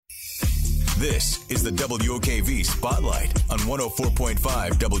This is the WOKV Spotlight on 104.5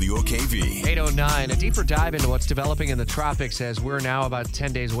 WOKV. 8:09, a deeper dive into what's developing in the tropics as we're now about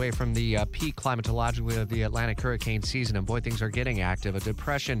 10 days away from the peak climatologically of the Atlantic hurricane season. And boy, things are getting active. A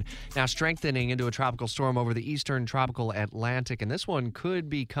depression now strengthening into a tropical storm over the eastern tropical Atlantic. And this one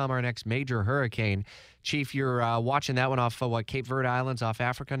could become our next major hurricane. Chief, you're watching that one off Cape Verde Islands off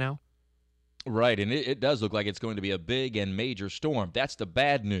Africa now? Right, and it does look like it's going to be a big and major storm. That's the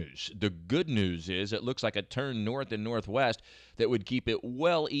bad news. The good news is it looks like a turn north and northwest that would keep it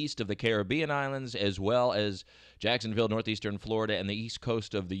well east of the Caribbean islands as well as Jacksonville, northeastern Florida, and the east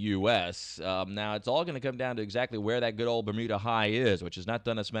coast of the U.S. Now, it's all going to come down to exactly where that good old Bermuda High is, which has not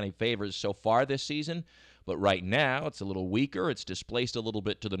done us many favors so far this season. But right now, it's a little weaker. It's displaced a little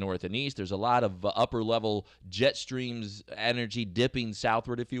bit to the north and east. There's a lot of upper-level jet streams, energy dipping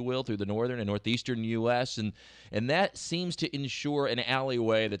southward, if you will, through the northern and northeastern U.S., and that seems to ensure an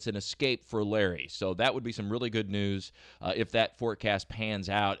alleyway that's an escape for Larry. So that would be some really good news if that forecast pans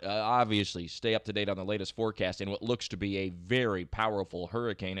out. Obviously, stay up to date on the latest forecast and what looks to be a very powerful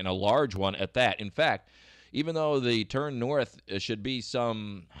hurricane, and a large one at that. In fact, even though the turn north should be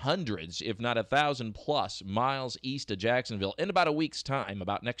some hundreds, if not 1,000+ miles east of Jacksonville, in about a week's time,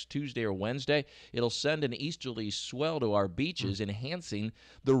 about next Tuesday or Wednesday, it'll send an easterly swell to our beaches, enhancing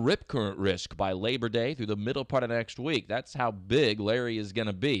the rip current risk by Labor Day through the middle part of next week. That's how big Larry is going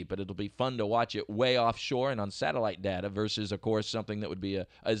to be, but it'll be fun to watch it way offshore and on satellite data versus, of course, something that would be,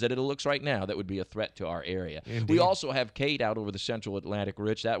 as it looks right now, that would be a threat to our area. Indeed. We also have Kate out over the central Atlantic,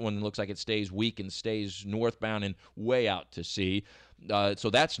 Rich. That one looks like it stays weak and stays northbound and way out to sea.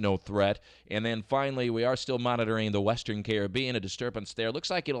 So that's no threat. And then finally, we are still monitoring the Western Caribbean, a disturbance there. Looks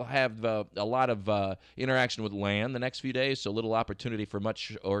like it'll have a lot of interaction with land the next few days, so little opportunity for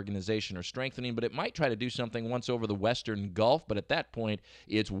much organization or strengthening. But it might try to do something once over the Western Gulf, but at that point,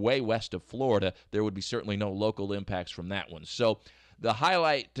 it's way west of Florida. There would be certainly no local impacts from that one. So the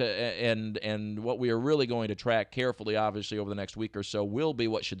highlight and what we are really going to track carefully, obviously, over the next week or so will be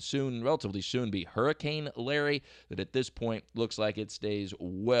what should soon, relatively soon, be Hurricane Larry, that at this point looks like it stays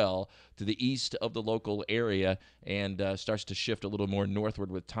well to the east of the local area and starts to shift a little more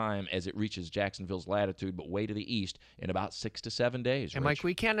northward with time as it reaches Jacksonville's latitude, but way to the east in about 6 to 7 days. And, Rich. Mike,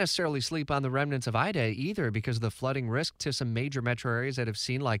 we can't necessarily sleep on the remnants of Ida either because of the flooding risk to some major metro areas that have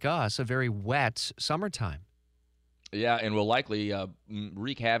seen, like us, a very wet summertime. Yeah, and will likely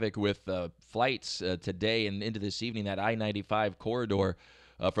wreak havoc with flights today and into this evening. That I-95 corridor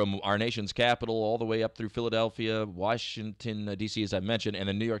from our nation's capital all the way up through Philadelphia, Washington, D.C., as I mentioned, and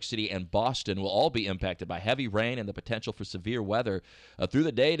then New York City and Boston will all be impacted by heavy rain and the potential for severe weather through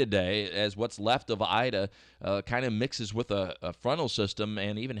the day today, as what's left of Ida kind of mixes with a frontal system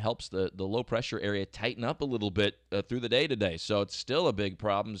and even helps the low-pressure area tighten up a little bit through the day today. So it's still a big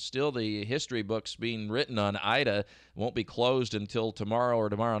problem. Still the history books being written on Ida won't be closed until tomorrow or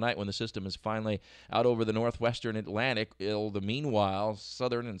tomorrow night when the system is finally out over the northwestern Atlantic. Meanwhile,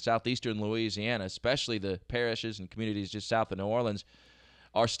 southern and southeastern Louisiana, especially the parishes and communities just south of New Orleans,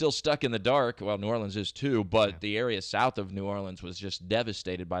 are still stuck in the dark. Well, New Orleans is too, but the area south of New Orleans was just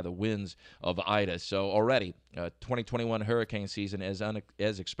devastated by the winds of Ida. So already, 2021 hurricane season,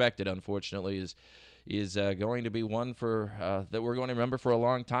 as expected, unfortunately, is going to be one for that we're going to remember for a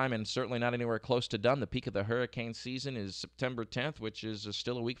long time, and certainly not anywhere close to done. The peak of the hurricane season is September 10th, which is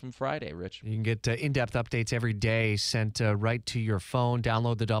still a week from Friday, Rich. You can get in-depth updates every day sent right to your phone.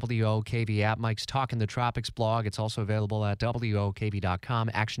 Download the WOKV app. Mike's Talking the Tropics blog. It's also available at WOKV.com,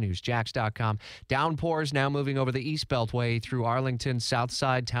 actionnewsjax.com. Downpours now moving over the East Beltway through Arlington,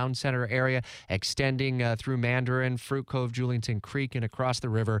 Southside, Town Center area, extending through Mandarin, Fruit Cove, Julington Creek, and across the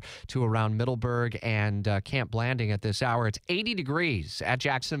river to around Middleburg and Camp Blanding at this hour. It's 80 degrees at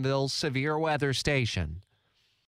Jacksonville's severe weather station.